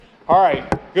All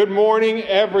right, good morning,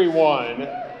 everyone.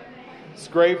 It's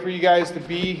great for you guys to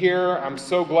be here. I'm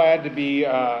so glad to be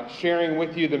sharing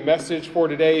with you the message for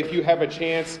today. If you have a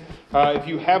chance, if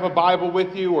you have a Bible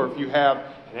with you, or if you have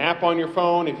an app on your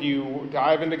phone, if you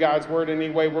dive into God's Word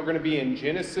anyway, we're going to be in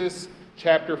Genesis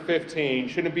chapter 15.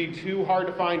 Shouldn't be too hard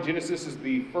to find. Genesis is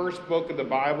the first book of the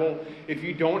Bible. If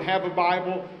you don't have a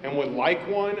Bible and would like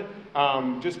one,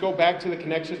 just go back to the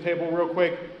connections table real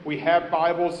quick. We have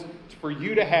Bibles for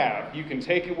you to have. You can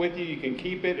take it with you. You can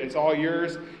keep it. It's all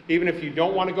yours. Even if you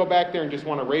don't want to go back there and just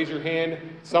want to raise your hand,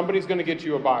 somebody's going to get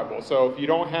you a Bible. So if you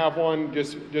don't have one,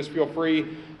 just feel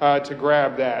free to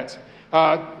grab that.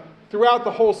 Throughout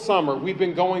the whole summer, we've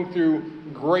been going through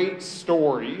great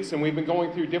stories, and we've been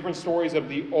going through different stories of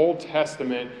the Old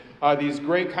Testament. These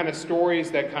great kind of stories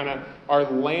that kind of are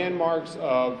landmarks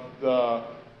of the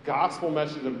gospel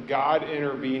message of God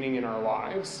intervening in our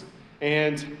lives.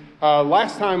 And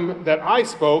last time that I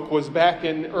spoke was back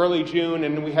in early June,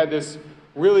 and we had this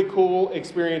really cool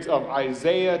experience of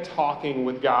Isaiah talking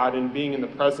with God and being in the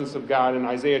presence of God in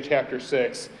Isaiah chapter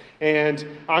 6. And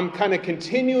I'm kind of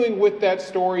continuing with that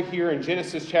story here in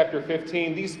Genesis chapter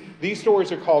 15. These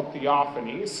stories are called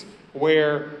theophanies,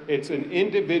 where it's an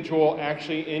individual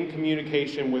actually in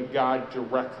communication with God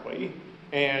directly.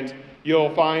 And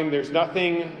you'll find there's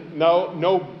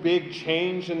no big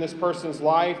change in this person's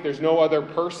life. There's no other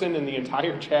person in the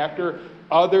entire chapter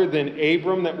other than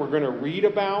Abram that we're going to read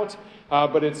about.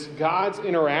 But it's God's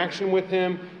interaction with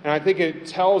him. And I think it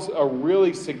tells a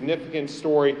really significant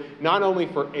story, not only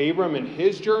for Abram and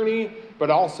his journey, but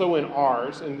also in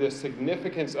ours, and the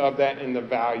significance of that and the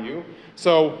value.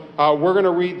 So we're going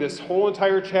to read this whole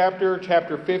entire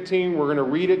chapter 15. We're going to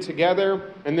read it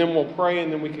together, and then we'll pray,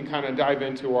 and then we can kind of dive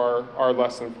into our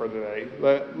lesson for today.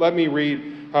 Let me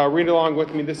read along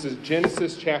with me. This is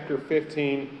Genesis chapter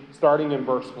 15, starting in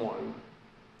verse 1.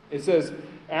 It says,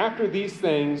 "After these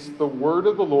things, the word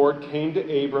of the Lord came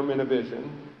to Abram in a vision.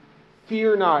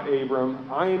 'Fear not, Abram,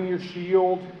 I am your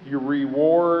shield. Your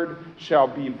reward shall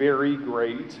be very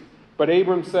great.' But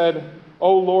Abram said,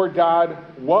 'O Lord God,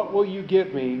 what will you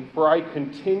give me? For I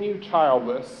continue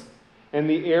childless, and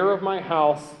the heir of my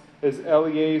house is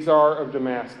Eleazar of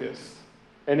Damascus.'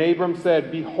 And Abram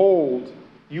said, 'Behold,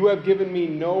 you have given me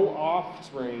no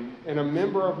offspring, and a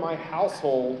member of my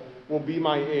household will be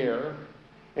my heir.'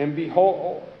 And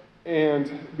behold,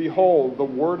 the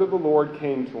word of the Lord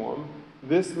came to him.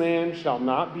 'This man shall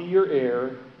not be your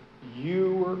heir.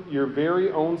 Your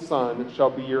very own son shall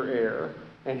be your heir.'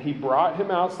 And he brought him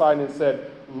outside and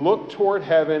said, 'Look toward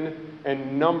heaven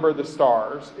and number the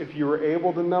stars, if you are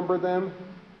able to number them.'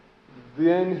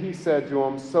 Then he said to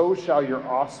him, 'So shall your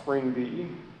offspring be.'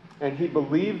 And he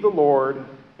believed the Lord,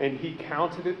 and he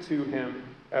counted it to him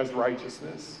as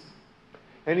righteousness.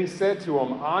 And he said to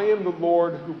him, 'I am the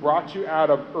Lord who brought you out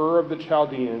of Ur of the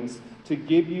Chaldeans to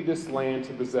give you this land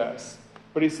to possess.'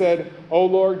 But he said, 'O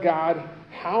Lord God,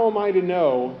 how am I to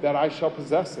know that I shall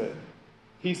possess it?'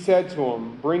 He said to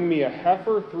him, 'Bring me a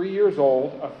heifer 3 years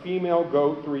old, a female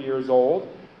goat 3 years old,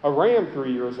 a ram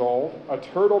 3 years old, a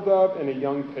turtle dove, and a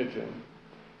young pigeon.'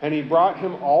 And he brought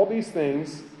him all these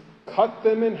things, cut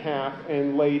them in half,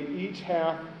 and laid each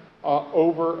half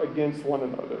over against one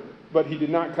another. But he did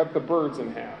not cut the birds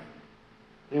in half.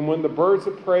 And when the birds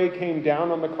of prey came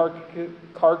down on the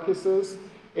carcasses,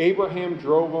 Abraham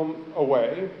drove them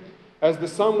away. As the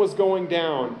sun was going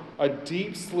down, a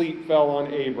deep sleep fell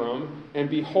on Abram, and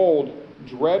behold,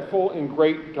 dreadful and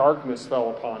great darkness fell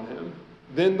upon him.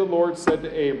 Then the Lord said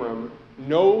to Abram,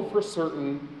 'Know for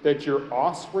certain that your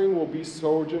offspring will be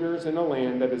sojourners in a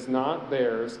land that is not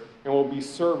theirs, and will be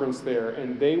servants there,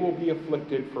 and they will be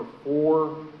afflicted for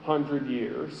 400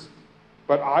 years.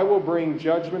 But I will bring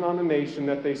judgment on the nation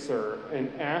that they serve,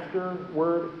 and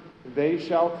afterward they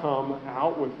shall come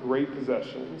out with great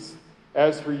possessions.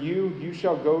 As for you, you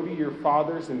shall go to your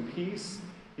fathers in peace.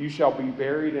 You shall be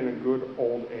buried in a good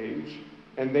old age.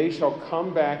 And they shall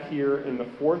come back here in the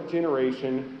 4th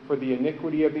generation, for the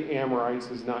iniquity of the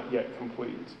Amorites is not yet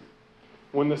complete.'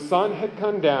 When the sun had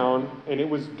come down and it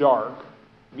was dark,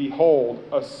 behold,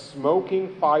 a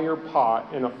smoking fire pot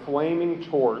and a flaming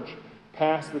torch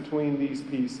passed between these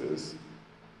pieces.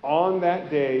 On that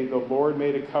day the Lord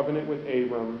made a covenant with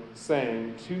Abram,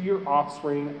 saying, 'To your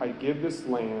offspring I give this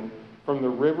land, from the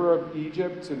river of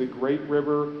Egypt to the great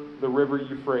river, the river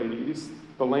Euphrates,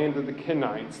 the land of the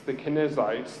Kenites, the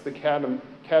Kenizzites, the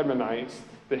Cadmonites,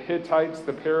 the Hittites,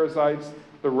 the Perizzites,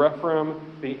 the Rephaim,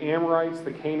 the Amorites,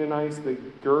 the Canaanites, the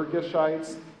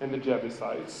Girgashites, and the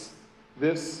Jebusites.'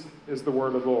 This is the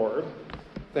word of the Lord.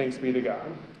 Thanks be to God."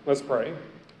 Let's pray.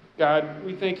 God,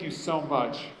 we thank you so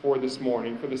much for this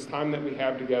morning, for this time that we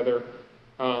have together.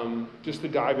 just to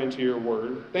dive into your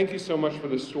word. Thank you so much for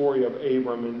the story of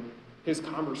Abram and his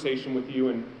conversation with you.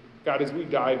 And God, as we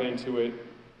dive into it,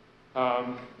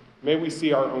 may we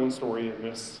see our own story in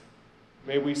this.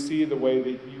 May we see the way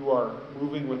that you are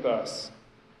moving with us.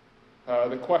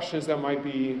 The questions that might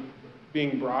be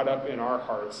being brought up in our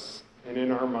hearts and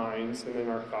in our minds and in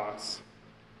our thoughts.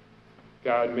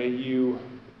 God, may you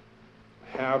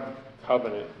have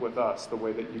covenant with us the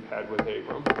way that you've had with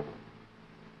Abram.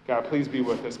 God, please be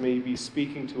with us. May you be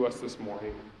speaking to us this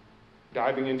morning,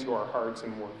 diving into our hearts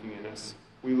and working in us.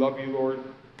 We love you, Lord,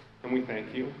 and we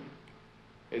thank you.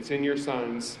 It's in your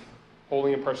Son's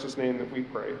holy and precious name that we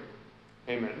pray.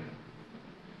 Amen.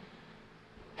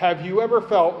 Have you ever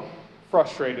felt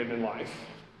frustrated in life?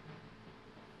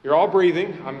 You're all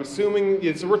breathing. I'm assuming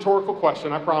it's a rhetorical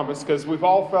question, I promise, because we've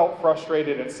all felt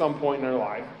frustrated at some point in our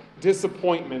life.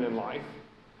 Disappointment in life.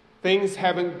 Things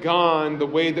haven't gone the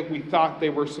way that we thought they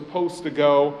were supposed to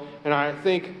go. And I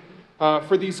think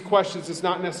for these questions, it's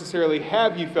not necessarily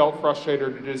have you felt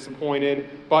frustrated or disappointed,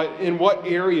 but in what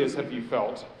areas have you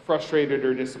felt frustrated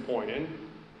or disappointed?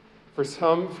 For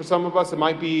some of us, it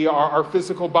might be our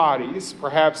physical bodies.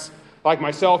 Perhaps, like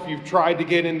myself, you've tried to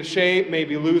get into shape,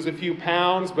 maybe lose a few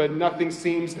pounds, but nothing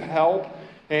seems to help.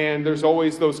 And there's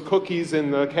always those cookies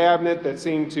in the cabinet that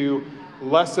seem to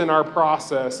lessen our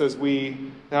process as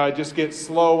we just get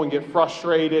slow and get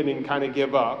frustrated and kind of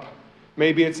give up.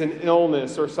 Maybe it's an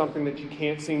illness or something that you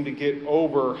can't seem to get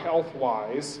over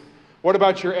health-wise. What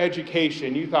about your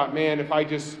education? You thought, man, if I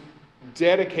just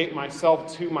dedicate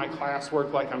myself to my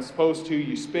classwork like I'm supposed to,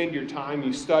 you spend your time,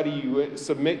 you study, you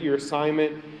submit your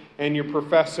assignment, and your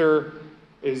professor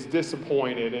is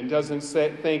disappointed and doesn't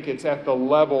think it's at the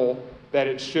level that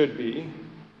it should be.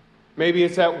 Maybe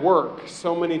it's at work.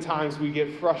 So many times we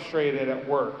get frustrated at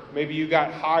work. Maybe you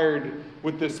got hired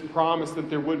with this promise that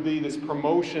there would be this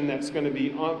promotion that's going to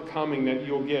be upcoming that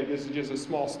you'll get. This is just a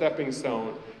small stepping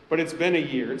stone. But it's been a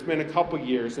year. It's been a couple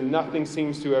years, and nothing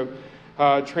seems to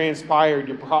have transpired.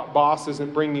 Your boss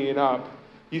isn't bringing it up.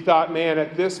 You thought, man,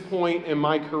 at this point in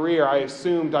my career, I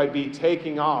assumed I'd be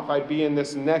taking off. I'd be in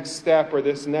this next step or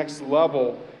this next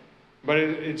level. But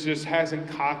it just hasn't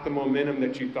caught the momentum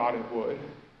that you thought it would.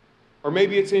 Or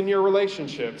maybe it's in your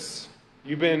relationships.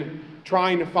 You've been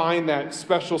trying to find that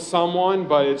special someone,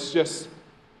 but it's just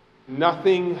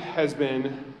nothing has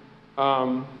been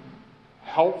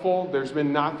helpful. There's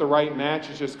been not the right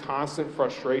match. It's just constant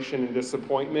frustration and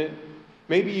disappointment.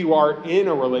 Maybe you are in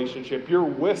a relationship. You're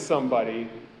with somebody,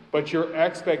 but your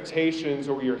expectations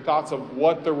or your thoughts of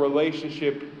what the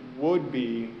relationship would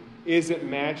be isn't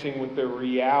matching with the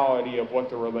reality of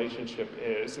what the relationship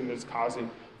is, and it's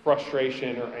causing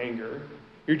frustration or anger.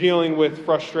 You're dealing with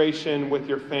frustration with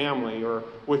your family or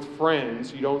with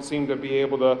friends. You don't seem to be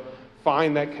able to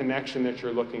find that connection that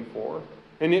you're looking for.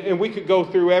 And we could go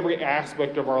through every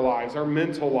aspect of our lives, our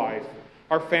mental life,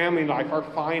 our family life, our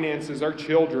finances, our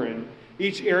children.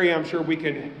 Each area, I'm sure we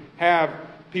can have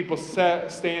people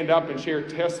stand up and share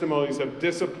testimonies of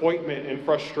disappointment and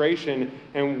frustration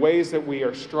and ways that we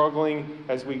are struggling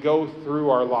as we go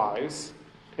through our lives.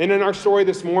 And in our story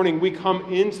this morning, we come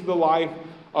into the life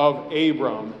of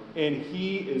Abram, and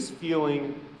he is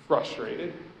feeling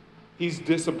frustrated. He's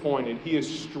disappointed. He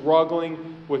is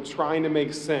struggling with trying to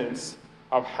make sense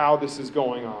of how this is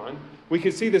going on. We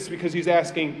can see this because he's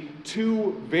asking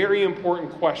two very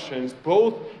important questions,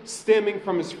 both stemming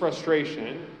from his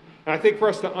frustration. And I think for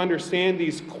us to understand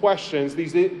these questions,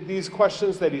 these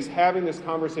questions that he's having this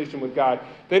conversation with God,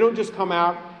 they don't just come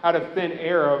out of thin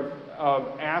air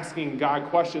of asking God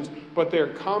questions, but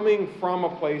they're coming from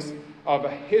a place of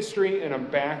a history and a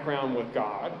background with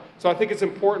God. So I think it's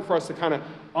important for us to kind of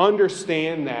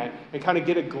understand that and kind of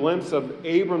get a glimpse of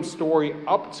Abram's story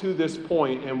up to this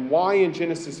point and why in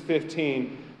Genesis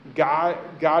 15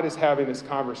 God is having this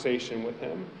conversation with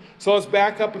him. So let's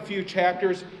back up a few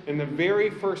chapters. And the very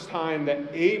first time that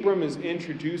Abram is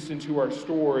introduced into our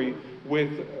story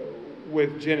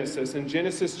with Genesis, in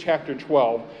Genesis chapter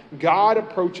 12, God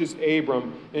approaches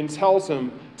Abram and tells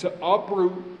him to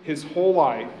uproot his whole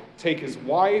life, take his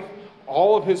wife,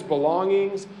 all of his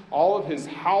belongings, all of his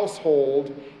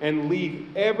household, and leave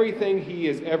everything he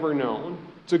has ever known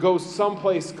to go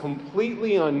someplace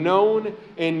completely unknown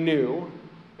and new.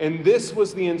 And this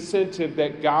was the incentive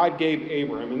that God gave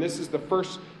Abram. And this is the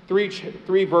first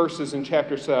three verses in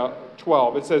chapter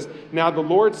 12. It says, "Now the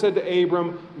Lord said to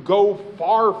Abram, go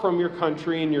far from your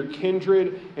country and your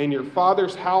kindred and your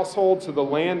father's household to the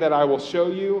land that I will show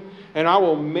you, and I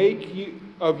will make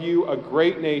of you a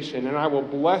great nation, and I will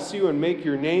bless you and make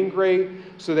your name great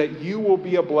so that you will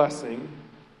be a blessing.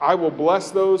 I will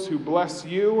bless those who bless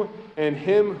you, and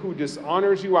him who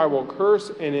dishonors you I will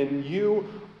curse, and in you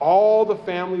all the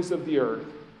families of the earth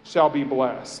shall be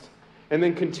blessed. And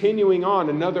then continuing on,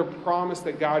 another promise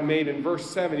that God made in verse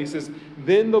 7, he says,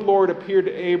 Then the Lord appeared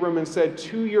to Abram and said,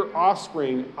 To your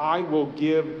offspring I will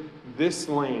give this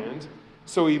land.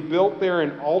 So he built there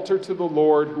an altar to the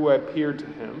Lord who appeared to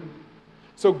him.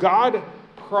 So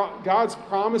God's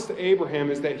promise to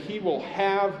Abraham is that he will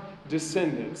have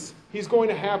descendants. He's going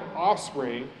to have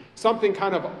offspring. Something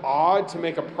kind of odd to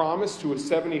make a promise to a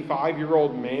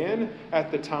 75-year-old man at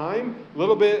the time. A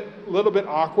little bit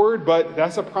awkward, but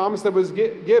that's a promise that was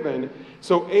given.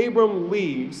 So Abram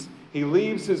leaves. He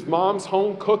leaves his mom's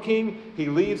home cooking. He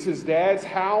leaves his dad's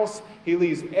house. He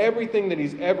leaves everything that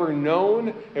he's ever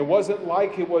known. It wasn't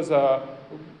like it was a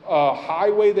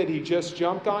highway that he just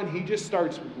jumped on. He just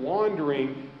starts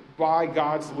wandering by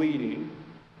God's leading.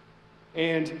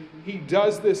 And he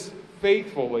does this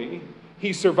faithfully.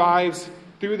 He survives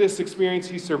through this experience.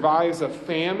 He survives a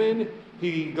famine.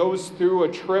 He goes through a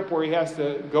trip where he has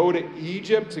to go to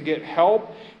Egypt to get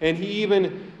help. And he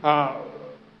even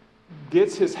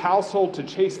gets his household to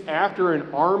chase after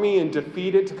an army and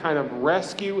defeat it to kind of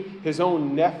rescue his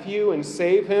own nephew and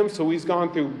save him. So he's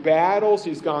gone through battles.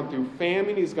 He's gone through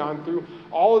famine. He's gone through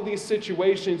all of these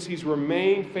situations. He's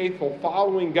remained faithful,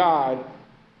 following God.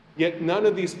 Yet none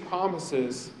of these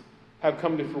promises have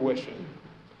come to fruition.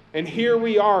 And here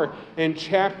we are in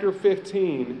chapter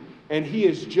 15, and he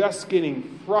is just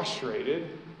getting frustrated.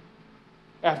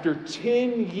 After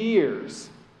 10 years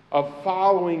of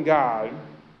following God,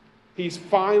 he's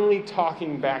finally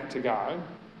talking back to God.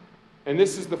 And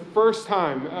this is the first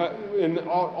time in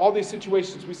all these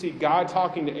situations we see God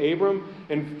talking to Abram.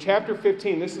 In chapter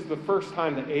 15, this is the first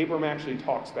time that Abram actually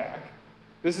talks back.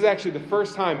 This is actually the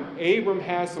first time Abram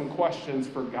has some questions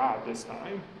for God this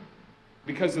time.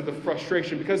 Because of the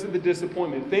frustration, because of the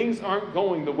disappointment. Things aren't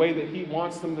going the way that he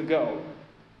wants them to go.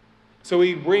 So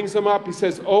he brings them up. He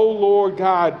says, O Lord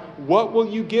God, what will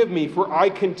you give me? For I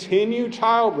continue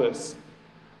childless.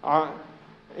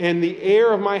 And the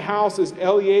heir of my house is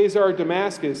Eleazar of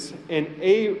Damascus. And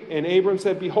Abram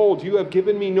said, Behold, you have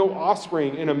given me no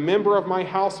offspring, and a member of my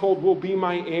household will be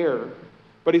my heir.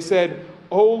 But he said,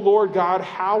 O Lord God,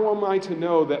 how am I to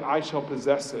know that I shall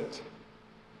possess it?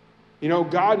 You know,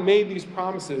 God made these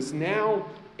promises. Now,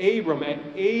 Abram, at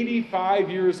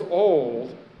 85 years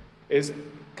old, is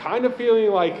kind of feeling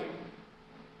like,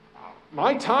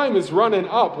 my time is running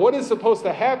up. What is supposed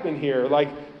to happen here? Like,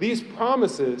 these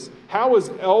promises, how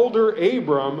is elder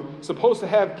Abram supposed to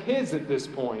have kids at this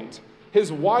point?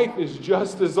 His wife is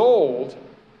just as old.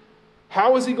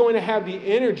 How is he going to have the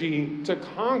energy to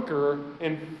conquer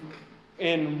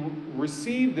and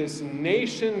receive this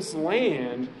nation's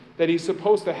land that he's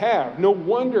supposed to have? No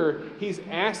wonder he's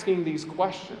asking these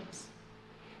questions.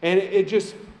 And it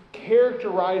just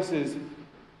characterizes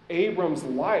Abram's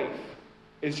life.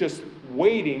 It's just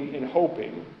waiting and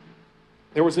hoping.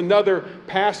 There was another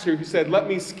pastor who said, let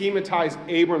me schematize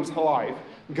Abram's life.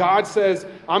 God says,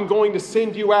 I'm going to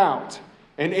send you out.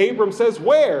 And Abram says,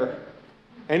 where?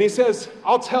 And he says,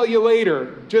 I'll tell you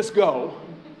later. Just go.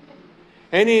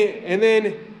 And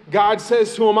then God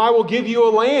says to him, I will give you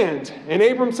a land. And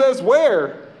Abram says,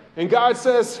 where? And God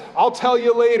says, I'll tell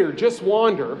you later. Just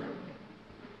wander.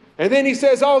 And then he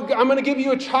says, I'm going to give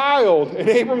you a child. And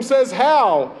Abram says,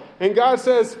 how? And God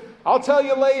says, I'll tell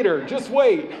you later. Just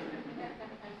wait.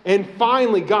 And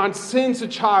finally, God sends a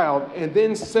child and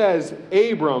then says,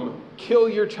 Abram, kill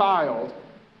your child.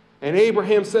 And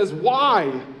Abraham says,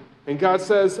 why? And God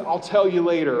says, I'll tell you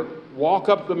later. Walk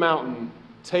up the mountain.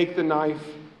 Take the knife.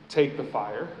 Take the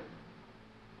fire.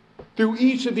 Through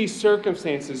each of these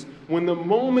circumstances, when the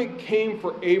moment came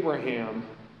for Abraham,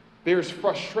 there's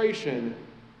frustration,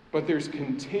 but there's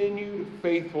continued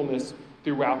faithfulness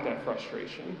throughout that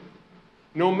frustration.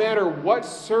 No matter what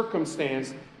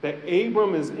circumstance that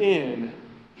Abram is in,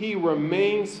 he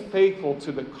remains faithful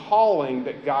to the calling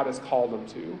that God has called him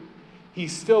to.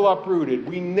 He's still uprooted.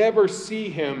 We never see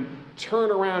him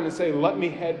turn around and say, let me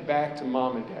head back to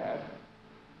mom and dad.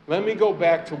 Let me go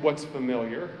back to what's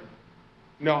familiar.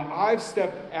 No, I've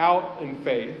stepped out in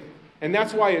faith. And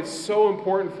that's why it's so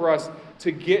important for us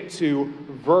to get to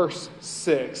verse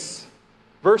 6.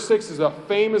 Verse 6 is a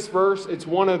famous verse. It's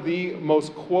one of the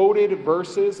most quoted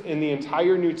verses in the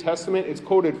entire New Testament. It's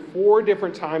quoted 4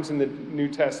 different times in the New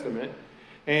Testament.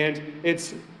 And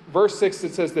it's verse 6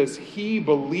 that says this: He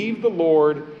believed the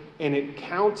Lord, and it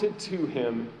counted to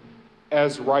him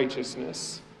as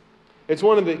righteousness. It's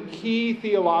one of the key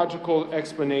theological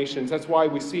explanations. That's why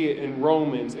we see it in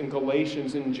Romans, in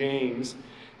Galatians, in James.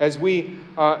 As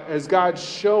God's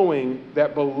showing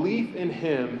that belief in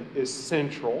him is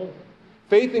central.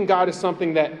 Faith in God is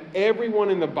something that everyone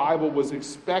in the Bible was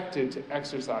expected to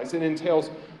exercise. It entails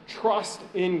trust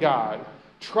in God,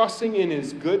 trusting in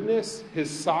His goodness, His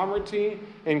sovereignty,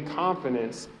 and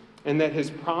confidence, and that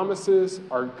His promises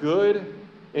are good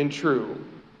and true.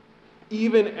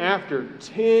 Even after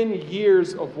 10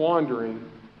 years of wandering,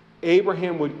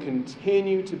 Abraham would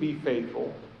continue to be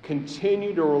faithful,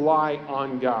 continue to rely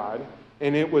on God,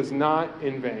 and it was not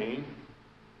in vain.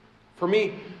 For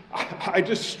me, I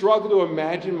just struggle to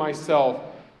imagine myself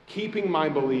keeping my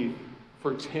belief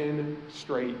for 10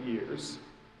 straight years.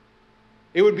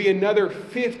 It would be another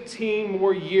 15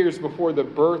 more years before the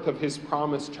birth of his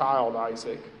promised child,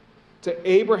 Isaac, to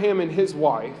Abraham and his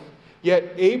wife.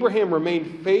 Yet Abraham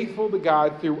remained faithful to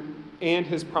God and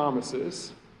his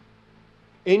promises.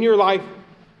 In your life,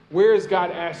 where has God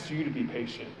asked you to be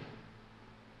patient?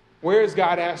 Where has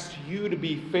God asked you to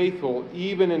be faithful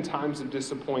even in times of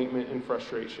disappointment and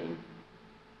frustration?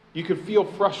 You could feel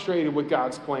frustrated with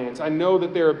God's plans. I know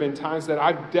that there have been times that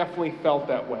I've definitely felt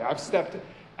that way. I've stepped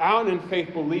out in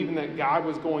faith believing that God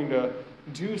was going to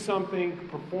do something,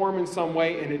 perform in some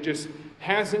way, and it just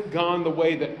hasn't gone the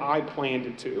way that I planned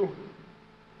it to.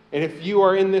 And if you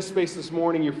are in this space this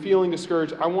morning, you're feeling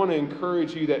discouraged, I want to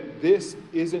encourage you that this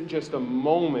isn't just a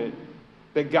moment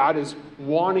that God is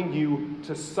wanting you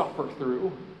to suffer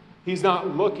through. He's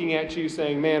not looking at you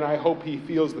saying, man, I hope he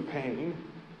feels the pain.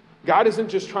 God isn't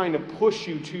just trying to push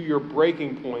you to your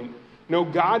breaking point. No,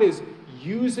 God is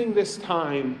using this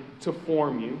time to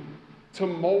form you, to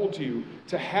mold you,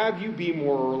 to have you be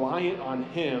more reliant on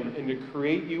him and to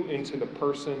create you into the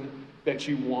person that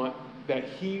you want, that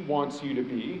he wants you to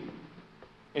be.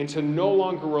 And to no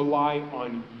longer rely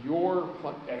on your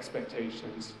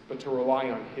expectations, but to rely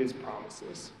on his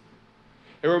promises.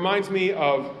 It reminds me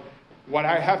of what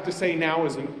I have to say now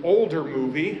is an older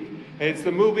movie. And it's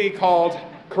the movie called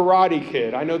Karate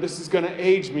Kid. I know this is going to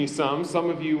age me some. Some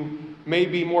of you may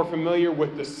be more familiar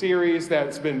with the series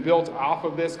that's been built off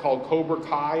of this called Cobra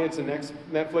Kai. It's a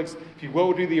Netflix. If you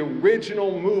go to the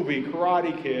original movie,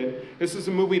 Karate Kid, this is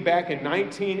a movie back in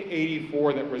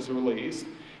 1984 that was released.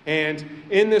 And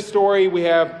in this story, we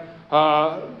have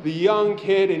the young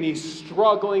kid, and he's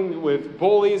struggling with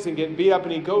bullies and getting beat up,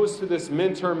 and he goes to this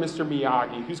mentor, Mr.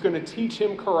 Miyagi, who's going to teach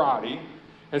him karate.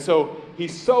 And so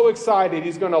he's so excited,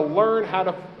 he's going to learn how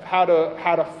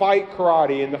to fight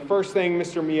karate. And the first thing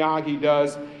Mr. Miyagi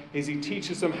does is he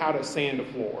teaches him how to sand the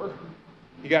floor.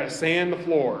 You got to sand the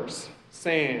floors,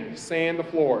 sand the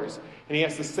floors, and he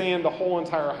has to sand the whole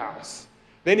entire house.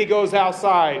 Then he goes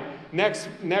outside, next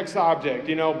object,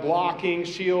 blocking,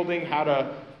 shielding, how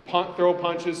to throw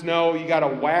punches. No, you got to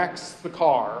wax the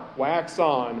car, wax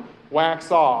on,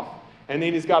 wax off. And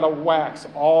then he's got to wax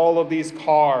all of these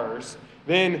cars.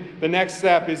 Then the next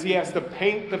step is he has to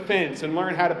paint the fence and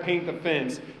learn how to paint the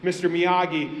fence. Mr.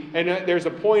 Miyagi, and there's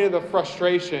a point of the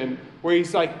frustration where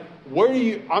he's like,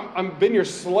 I've been your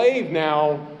slave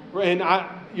now, and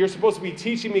you're supposed to be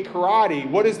teaching me karate.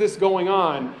 What is this going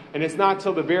on? And it's not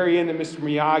till the very end that Mr.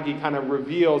 Miyagi kind of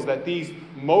reveals that these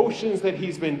motions that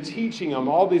he's been teaching him,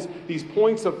 all these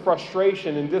points of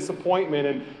frustration and disappointment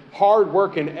and hard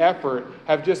work and effort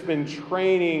have just been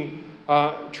training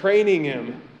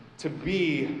him to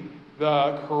be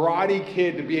the Karate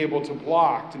Kid, to be able to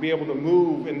block, to be able to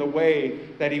move in the way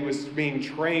that he was being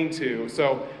trained to.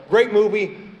 So, great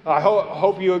movie. I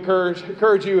hope you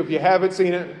encourage you, if you haven't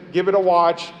seen it, give it a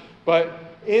watch. But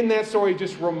in that story, it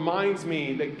just reminds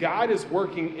me that God is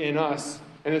working in us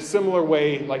in a similar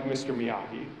way like Mr.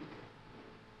 Miyagi.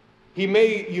 You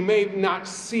may not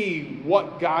see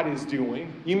what God is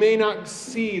doing. You may not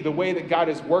see the way that God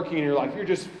is working in your life. You're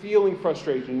just feeling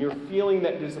frustration. You're feeling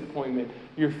that disappointment.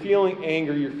 You're feeling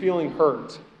anger. You're feeling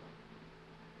hurt.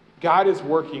 God is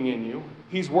working in you.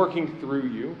 He's working through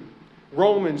you.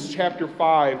 Romans chapter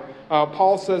 5,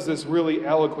 Paul says this really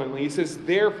eloquently. He says,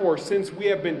 therefore, since we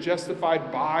have been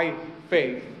justified by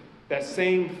faith, that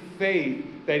same faith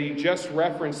that he just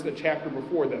referenced the chapter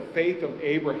before, the faith of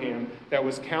Abraham that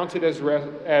was counted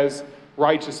as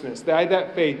righteousness,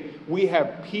 that faith, we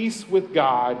have peace with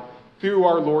God through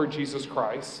our Lord Jesus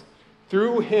Christ.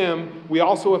 Through him, we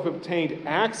also have obtained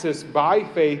access by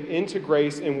faith into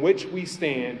grace in which we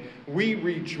stand. We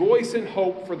rejoice in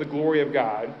hope for the glory of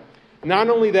God.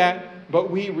 Not only that, but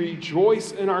we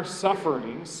rejoice in our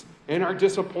sufferings, in our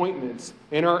disappointments,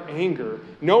 in our anger,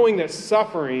 knowing that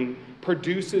suffering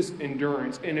produces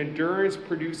endurance, and endurance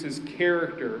produces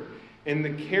character, and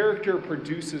the character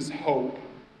produces hope.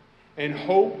 And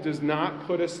hope does not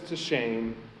put us to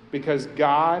shame because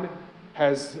God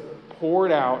has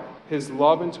poured out his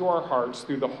love into our hearts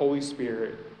through the Holy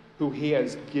Spirit, who he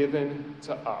has given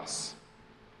to us.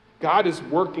 God is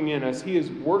working in us. He is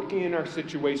working in our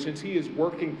situations. He is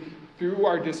working through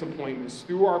our disappointments,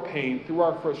 through our pain, through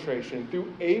our frustration,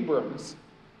 through Abram's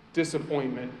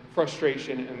disappointment,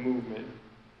 frustration, and movement.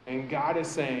 And God is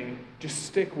saying, just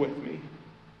stick with me.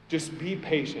 Just be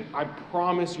patient. I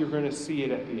promise you're going to see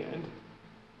it at the end.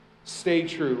 Stay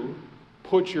true.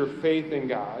 Put your faith in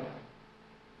God.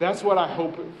 That's what I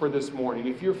hope for this morning.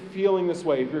 If you're feeling this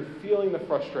way, if you're feeling the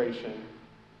frustration,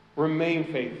 remain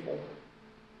faithful.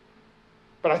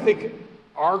 But I think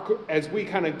as we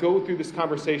kind of go through this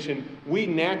conversation, we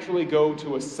naturally go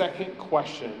to a second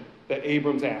question that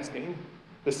Abram's asking.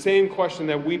 The same question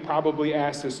that we probably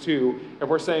asked us too. If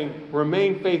we're saying,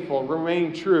 remain faithful,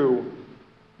 remain true,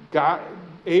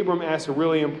 Abram asks a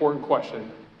really important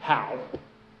question. How?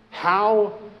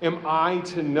 How am I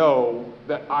to know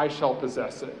that I shall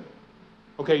possess it?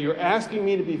 Okay, you're asking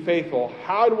me to be faithful.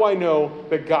 How do I know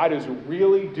that God is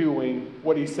really doing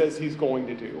what he says he's going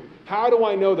to do? How do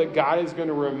I know that God is going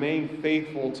to remain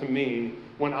faithful to me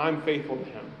when I'm faithful to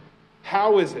him?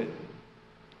 How is it?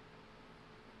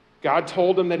 God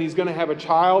told him that he's going to have a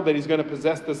child, that he's going to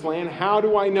possess this land. How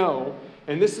do I know?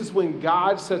 And this is when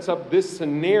God sets up this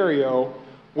scenario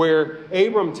where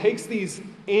Abram takes these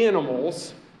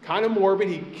animals, kind of morbid,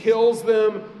 he kills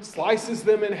them, slices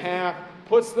them in half,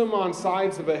 puts them on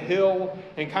sides of a hill,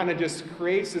 and kind of just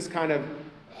creates this kind of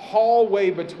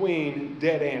hallway between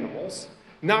dead animals.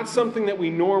 Not something that we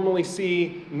normally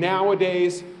see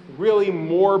nowadays, really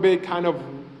morbid, kind of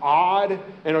odd,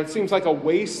 and it seems like a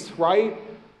waste, right?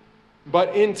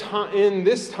 But in the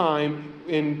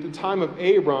time of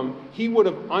Abram, he would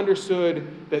have understood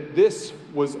that this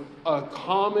was a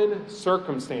common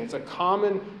circumstance, a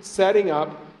common setting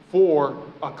up for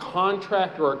a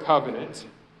contract or a covenant.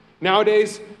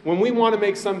 Nowadays, when we want to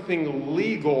make something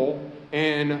legal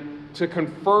and to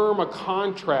confirm a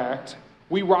contract,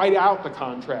 we write out the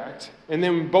contract, and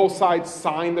then both sides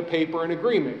sign the paper in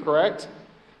agreement, correct?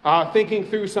 Thinking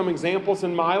through some examples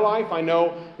in my life, I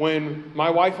know when my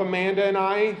wife Amanda and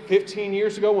I, 15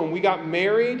 years ago, when we got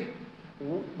married,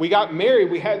 we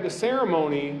had the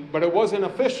ceremony, but it wasn't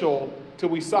official till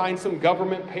we signed some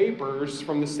government papers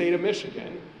from the state of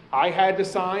Michigan. I had to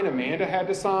sign, Amanda had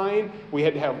to sign, we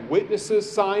had to have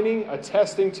witnesses signing,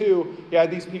 attesting to, yeah,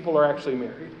 these people are actually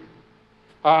married.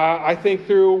 I think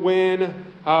through when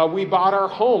we bought our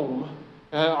home,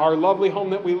 our lovely home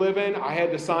that we live in, I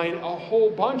had to sign a whole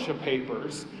bunch of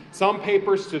papers. Some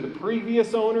papers to the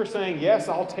previous owner saying, yes,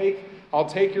 I'll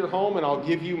take your home and I'll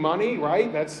give you money,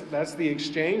 right? That's the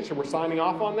exchange, so we're signing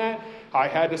off on that. I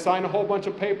had to sign a whole bunch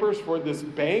of papers for this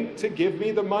bank to give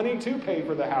me the money to pay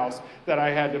for the house that I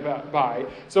had to buy.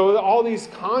 So all these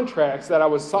contracts that I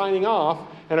was signing off,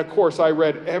 and of course I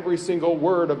read every single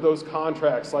word of those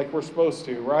contracts like we're supposed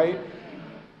to, right?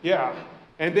 Yeah.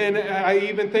 And then I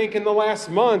even think in the last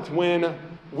month when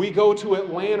we go to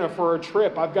Atlanta for a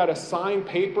trip, I've got to sign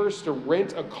papers to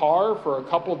rent a car for a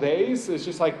couple days. It's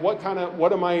just like, what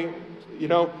am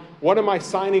I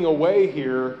signing away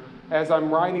here as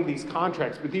I'm writing these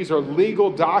contracts? But these are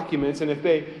legal documents, and if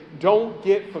they don't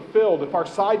get fulfilled, if our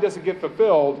side doesn't get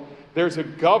fulfilled, there's a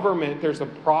government, there's a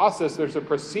process, there's a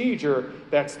procedure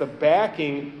that's the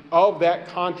backing of that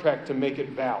contract to make it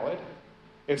valid.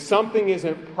 If something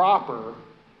isn't proper,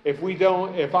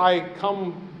 if I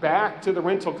come back to the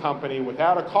rental company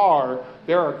without a car,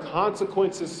 there are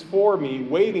consequences for me,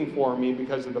 waiting for me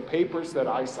because of the papers that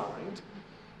I signed.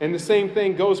 And the same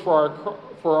thing goes for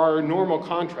our normal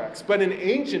contracts. But in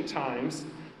ancient times,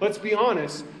 let's be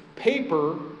honest,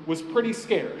 paper was pretty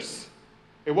scarce.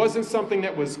 It wasn't something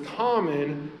that was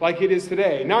common like it is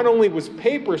today. Not only was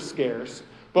paper scarce,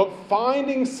 but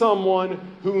finding someone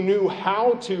who knew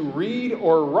how to read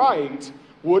or write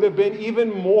would have been even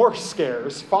more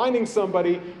scarce. Finding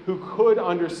somebody who could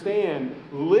understand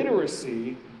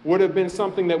literacy would have been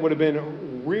something that would have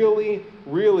been really,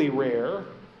 really rare.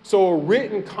 So a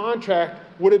written contract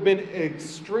would have been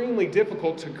extremely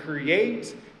difficult to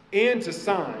create and to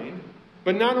sign.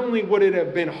 But not only would it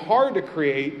have been hard to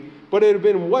create, but it would have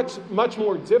been much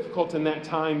more difficult in that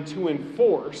time to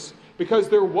enforce, because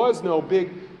there was no big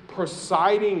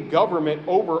presiding government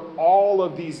over all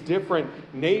of these different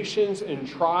nations and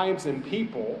tribes and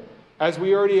people. As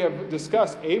we already have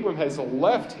discussed, Abram has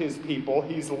left his people,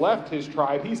 he's left his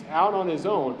tribe, he's out on his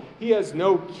own. He has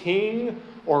no king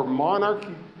or monarch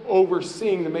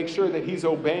overseeing to make sure that he's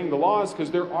obeying the laws,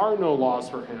 because there are no laws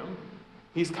for him.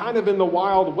 He's kind of in the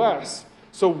Wild West.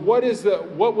 So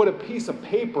what would a piece of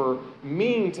paper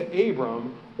mean to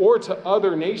Abram or to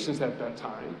other nations at that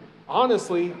time?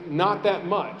 Honestly, not that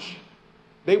much.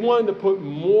 They wanted to put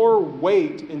more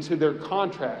weight into their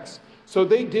contracts. So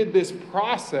they did this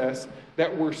process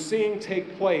that we're seeing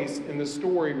take place in the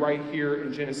story right here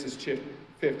in Genesis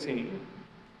 15.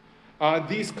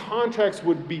 These contracts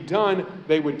would be done.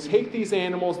 They would take these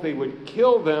animals, they would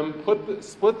kill them,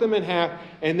 split them in half,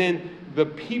 and then the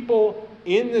people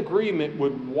in agreement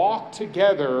would walk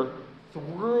together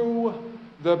through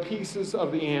the pieces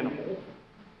of the animal.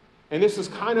 And this is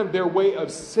kind of their way of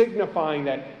signifying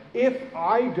that if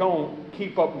I don't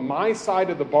keep up my side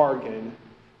of the bargain,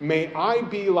 may I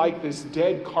be like this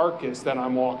dead carcass that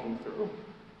I'm walking through.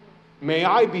 May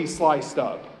I be sliced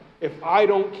up if I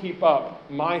don't keep up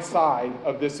my side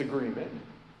of this agreement.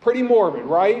 Pretty morbid,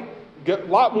 right? A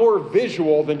lot more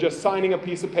visual than just signing a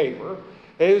piece of paper.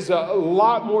 It is a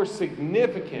lot more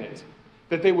significant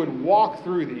that they would walk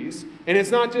through these. And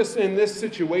it's not just in this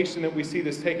situation that we see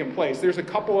this taking place. There's a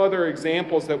couple other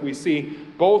examples that we see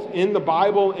both in the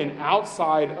Bible and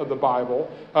outside of the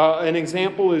Bible. An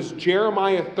example is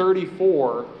Jeremiah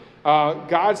 34.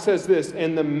 God says this,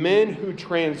 "And the men who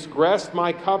transgressed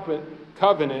my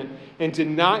covenant and did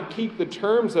not keep the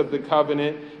terms of the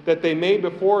covenant that they made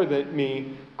before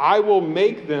me, I will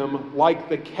make them like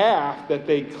the calf that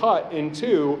they cut in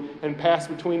two and passed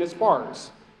between its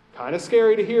parts." Kind of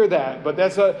scary to hear that, but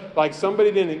that's like somebody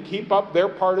didn't keep up their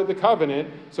part of the covenant.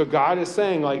 So God is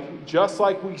saying, like, just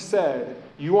like we said,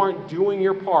 you aren't doing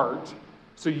your part,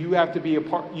 so you have to be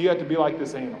you have to be like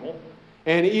this animal.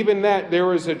 And even that, there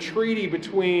was a treaty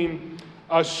between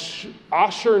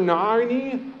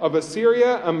Ashurnani of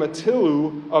Assyria and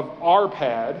Matilu of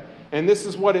Arpad. And this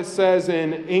is what it says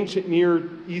in ancient Near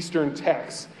Eastern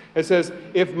texts. It says,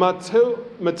 "If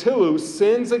Matilu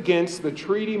sins against the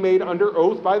treaty made under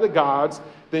oath by the gods,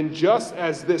 then just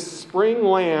as this spring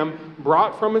lamb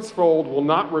brought from its fold will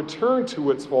not return to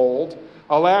its fold,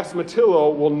 alas,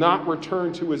 Matilu will not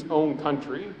return to his own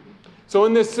country." So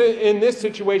in this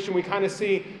situation, we kind of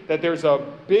see that there's a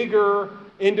bigger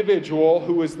individual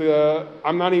who is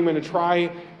I'm not even going to try,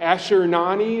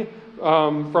 Ashurnani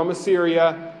from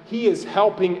Assyria. He is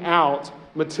helping out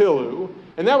Matilu.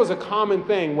 And that was a common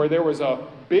thing where there was a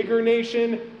bigger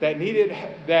nation that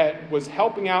was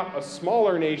helping out a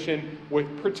smaller nation with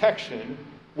protection,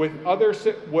 with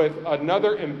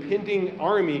another impending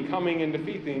army coming and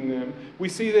defeating them. We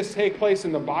see this take place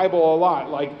in the Bible a lot,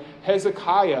 like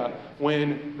Hezekiah,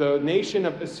 when the nation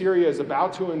of Assyria is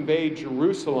about to invade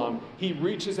Jerusalem, he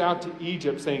reaches out to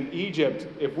Egypt saying, "Egypt,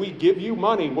 if we give you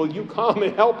money, will you come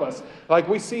and help us?" Like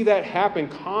we see that happen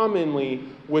commonly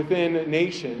within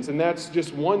nations, and that's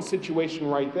just one situation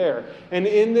right there. And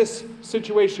in this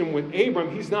situation with Abram,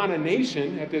 he's not a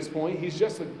nation at this point. He's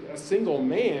just a single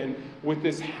man with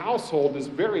this household, this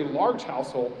very large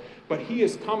household, but he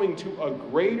is coming to a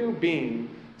greater being,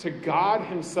 to God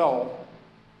himself,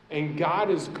 and God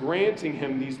is granting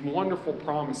him these wonderful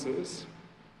promises.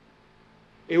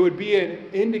 It would be an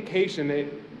indication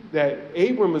that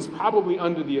Abram is probably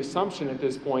under the assumption at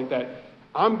this point that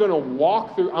I'm going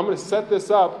to set this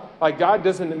up. Like God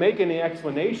doesn't make any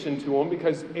explanation to him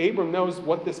because Abram knows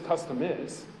what this custom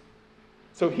is.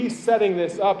 So he's setting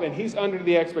this up and he's under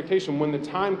the expectation when the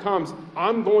time comes,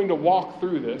 I'm going to walk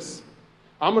through this.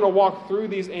 I'm going to walk through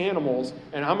these animals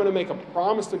and I'm going to make a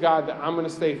promise to God that I'm going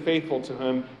to stay faithful to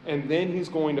him, and then he's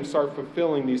going to start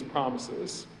fulfilling these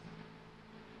promises.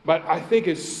 But I think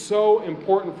it's so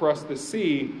important for us to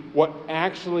see what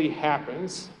actually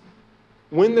happens.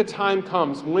 When the time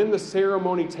comes, when the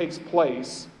ceremony takes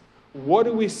place, what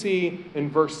do we see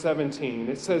in verse 17?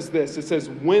 It says this, it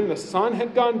says, "When the sun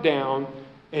had gone down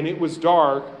and it was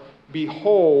dark,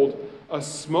 behold, a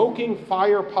smoking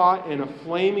fire pot and a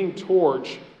flaming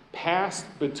torch passed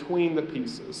between the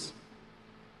pieces."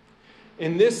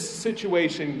 In this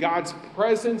situation, God's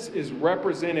presence is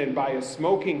represented by a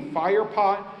smoking fire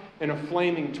pot and a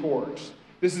flaming torch.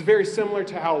 This is very similar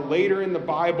to how later in the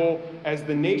Bible, as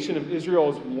the nation of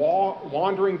Israel is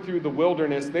wandering through the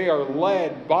wilderness, they are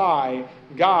led by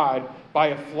God by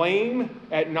a flame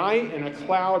at night and a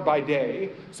cloud by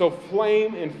day. So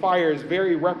flame and fire is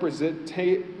very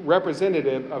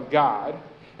representative of God.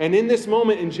 And in this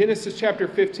moment in Genesis chapter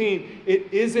 15, it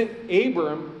isn't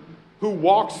Abram who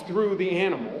walks through the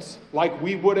animals like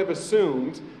we would have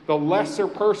assumed, the lesser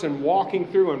person walking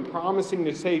through and promising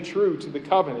to stay true to the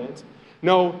covenant.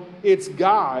 No, it's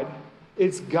God.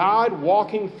 It's God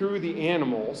walking through the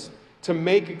animals to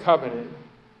make a covenant.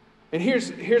 And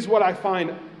here's what I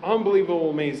find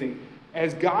unbelievable amazing.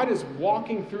 As God is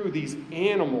walking through these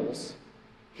animals,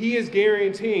 he is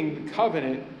guaranteeing the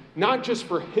covenant, not just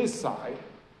for his side,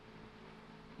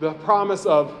 the promise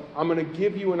of, I'm going to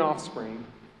give you an offspring.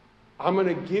 I'm going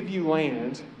to give you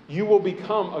land. You will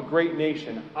become a great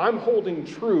nation. I'm holding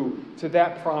true to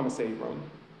that promise, Abram.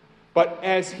 But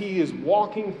as he is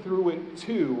walking through it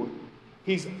too,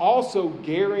 he's also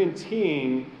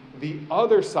guaranteeing the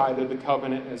other side of the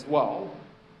covenant as well,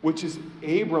 which is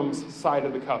Abram's side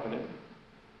of the covenant.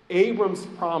 Abram's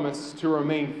promise to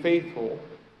remain faithful,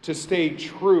 to stay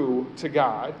true to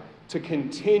God, to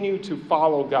continue to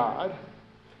follow God.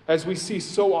 As we see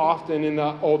so often in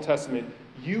the Old Testament,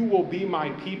 you will be my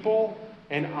people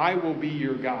and I will be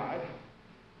your God.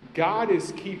 God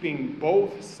is keeping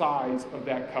both sides of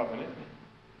that covenant.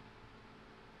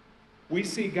 We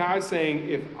see God saying,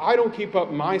 if I don't keep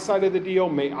up my side of the deal,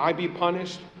 may I be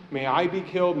punished, may I be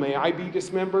killed, may I be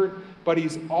dismembered. But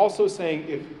he's also saying,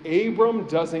 if Abram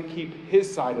doesn't keep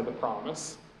his side of the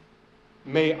promise,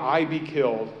 may I be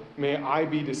killed, may I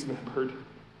be dismembered,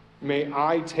 may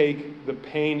I take the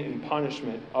pain and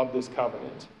punishment of this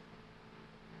covenant.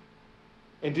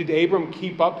 And did Abram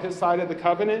keep up his side of the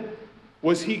covenant?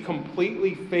 Was he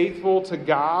completely faithful to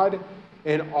God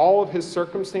in all of his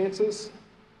circumstances?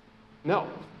 No.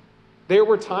 There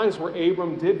were times where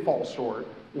Abram did fall short,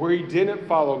 where he didn't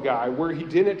follow God, where he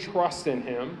didn't trust in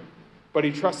him, but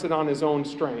he trusted on his own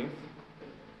strength.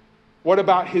 What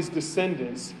about his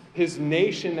descendants, his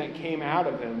nation that came out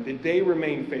of him? Did they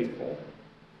remain faithful?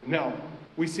 No.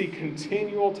 We see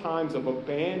continual times of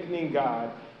abandoning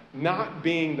God, not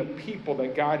being the people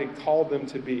that God had called them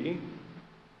to be.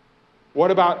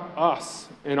 What about us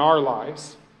in our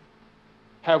lives?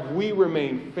 Have we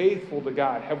remained faithful to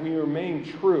God? Have we remained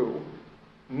true?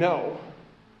 No.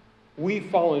 We've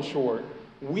fallen short.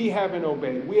 We haven't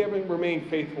obeyed. We haven't remained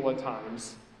faithful at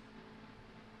times.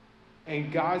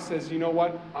 And God says, you know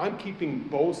what? I'm keeping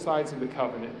both sides of the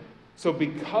covenant. So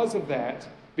because of that,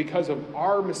 because of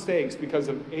our mistakes, because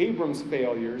of Abram's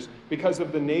failures, because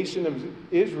of the nation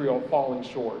of Israel falling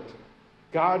short,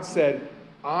 God said,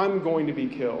 I'm going to be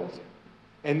killed.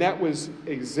 And that was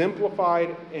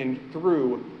exemplified and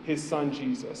through his son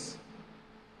Jesus.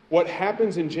 What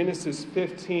happens in Genesis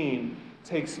 15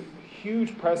 takes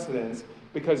huge precedence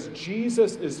because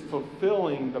Jesus is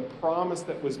fulfilling the promise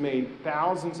that was made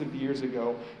thousands of years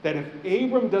ago, that if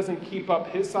Abram doesn't keep up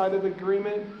his side of the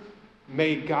agreement,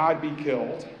 may God be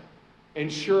killed.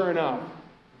 And sure enough,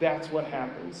 that's what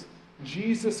happens.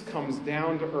 Jesus comes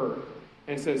down to earth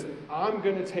and says, I'm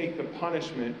going to take the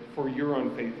punishment for your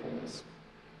unfaithfulness,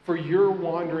 for your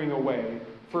wandering away,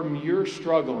 from your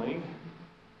struggling.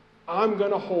 I'm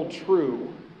going to hold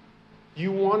true.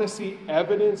 You want to see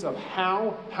evidence of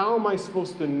how am I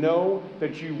supposed to know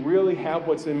that you really have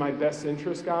what's in my best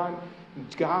interest, God?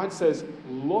 God says,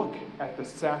 look at the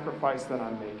sacrifice that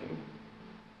I'm making.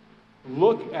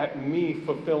 Look at me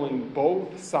fulfilling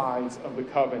both sides of the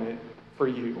covenant for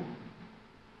you.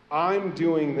 I'm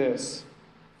doing this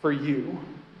for you.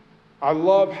 I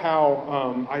love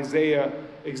how Isaiah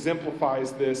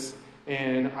exemplifies this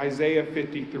in Isaiah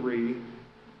 53,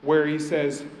 where he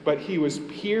says, but he was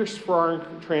pierced for our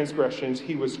transgressions,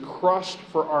 he was crushed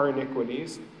for our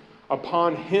iniquities.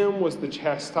 Upon him was the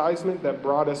chastisement that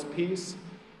brought us peace,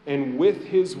 and with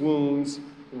his wounds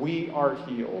we are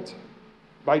healed.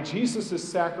 By Jesus'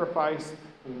 sacrifice,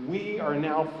 we are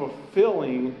now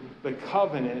fulfilling the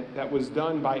covenant that was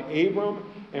done by Abram,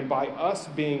 and by us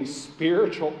being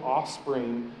spiritual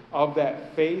offspring of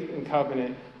that faith and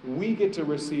covenant, we get to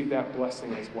receive that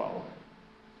blessing as well.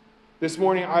 This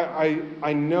morning,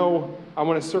 I know, I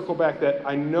want to circle back that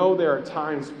I know there are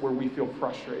times where we feel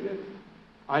frustrated.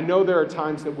 I know there are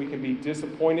times that we can be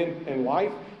disappointed in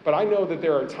life, but I know that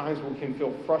there are times where we can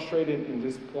feel frustrated and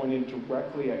disappointed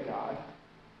directly at God.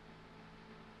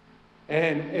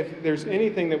 And if there's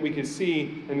anything that we could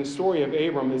see in the story of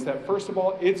Abram is that, first of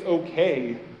all, it's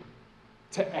okay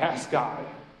to ask God.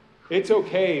 It's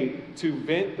okay to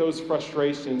vent those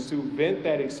frustrations, to vent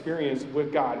that experience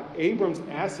with God. Abram's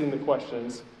asking the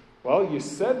questions, well, you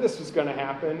said this was going to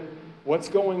happen. What's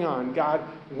going on? God,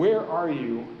 where are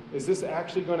you? Is this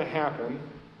actually going to happen?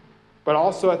 But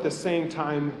also at the same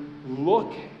time,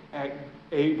 look at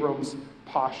Abram's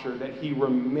posture, that he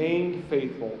remained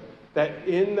faithful. That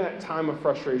in that time of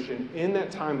frustration, in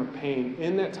that time of pain,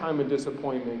 in that time of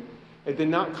disappointment, it did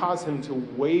not cause him to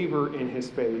waver in his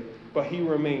faith, but he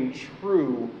remained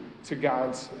true to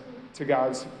God's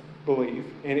belief,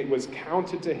 and it was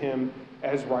counted to him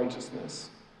as righteousness.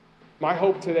 My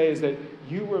hope today is that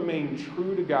you remain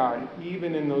true to God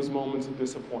even in those moments of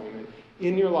disappointment,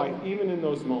 in your life, even in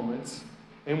those moments.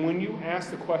 And when you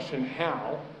ask the question,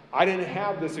 how? I didn't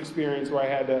have this experience where I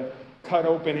had to cut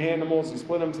open animals and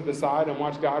split them to the side and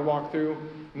watch God walk through.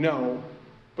 No,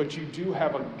 but you do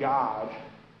have a God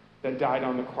that died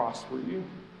on the cross for you,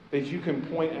 that you can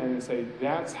point at and say,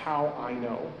 that's how I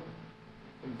know.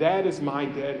 That is my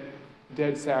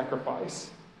dead sacrifice.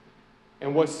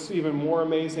 And what's even more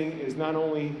amazing is not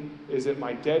only is it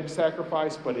my dead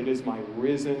sacrifice, but it is my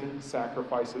risen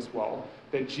sacrifice as well.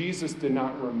 That Jesus did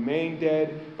not remain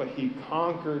dead, but he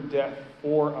conquered death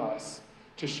for us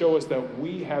to show us that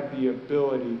we have the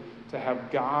ability to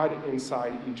have God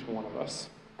inside each one of us.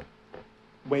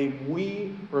 May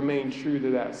we remain true to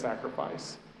that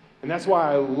sacrifice. And that's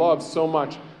why I love so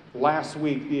much last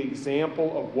week the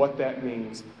example of what that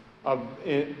means.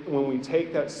 When we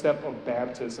take that step of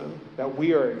baptism, that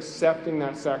we are accepting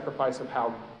that sacrifice of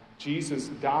how Jesus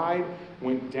died,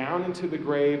 went down into the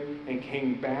grave, and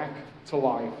came back to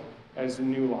life as a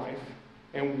new life.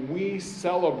 And we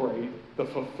celebrate the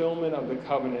fulfillment of the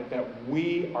covenant that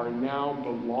we are now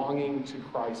belonging to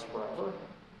Christ forever.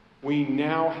 We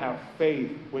now have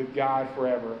faith with God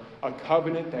forever, a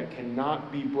covenant that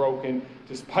cannot be broken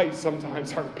despite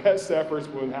sometimes our best efforts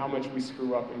with how much we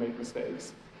screw up and make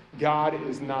mistakes. God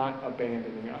is not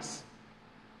abandoning us.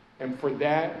 And for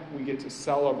that, we get to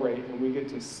celebrate and we get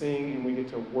to sing and we get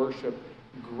to worship.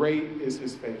 Great is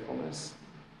his faithfulness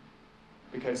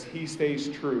because he stays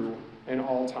true in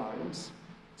all times.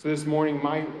 So this morning,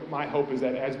 my hope is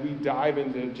that as we dive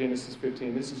into Genesis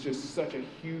 15, this is just such a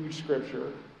huge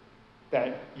scripture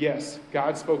that, yes,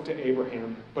 God spoke to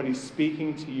Abraham, but he's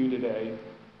speaking to you today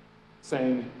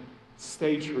saying,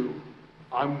 stay true.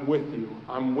 I'm with you.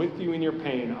 I'm with you in your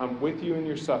pain. I'm with you in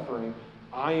your suffering.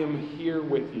 I am here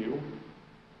with you.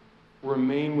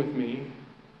 Remain with me.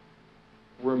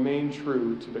 Remain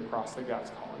true to the cross that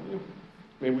God's calling you.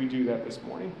 May we do that this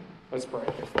morning. Let's pray.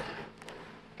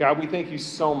 God, we thank you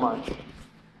so much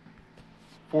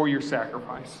for your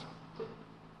sacrifice.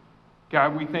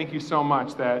 God, we thank you so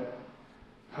much that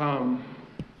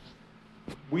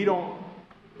we don't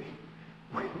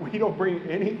bring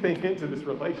anything into this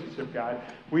relationship, God.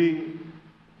 We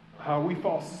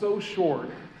fall so short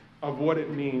of what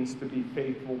it means to be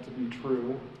faithful, to be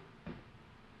true.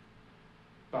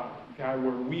 But God,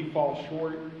 where we fall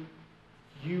short,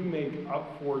 you make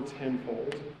up for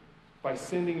tenfold by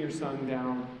sending your Son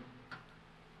down,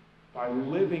 by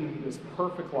living this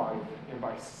perfect life, and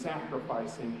by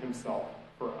sacrificing himself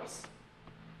for us.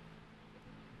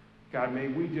 God, may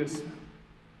we just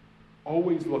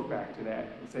always look back to that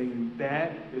and say,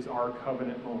 that is our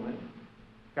covenant moment.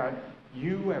 God,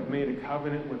 you have made a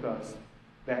covenant with us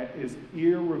that is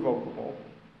irrevocable.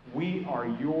 We are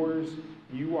yours.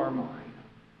 You are mine.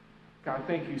 God,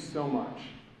 thank you so much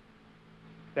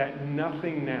that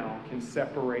nothing now can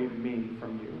separate me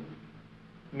from you.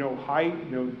 No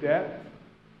height, no depth,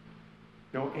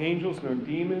 no angels, no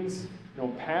demons, no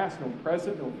past, no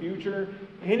present, no future,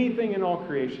 anything in all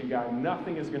creation, God,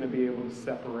 nothing is going to be able to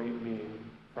separate me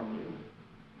from you.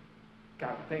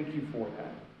 God, thank you for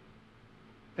that.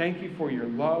 Thank you for your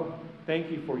love. Thank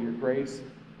you for your grace.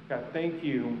 God, thank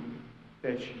you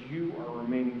that you are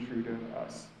remaining true to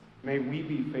us. May we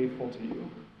be faithful to you.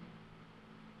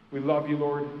 We love you,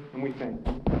 Lord, and we thank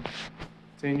you.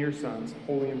 It's in your Son's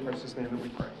holy and precious name that we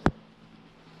pray.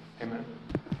 Amen.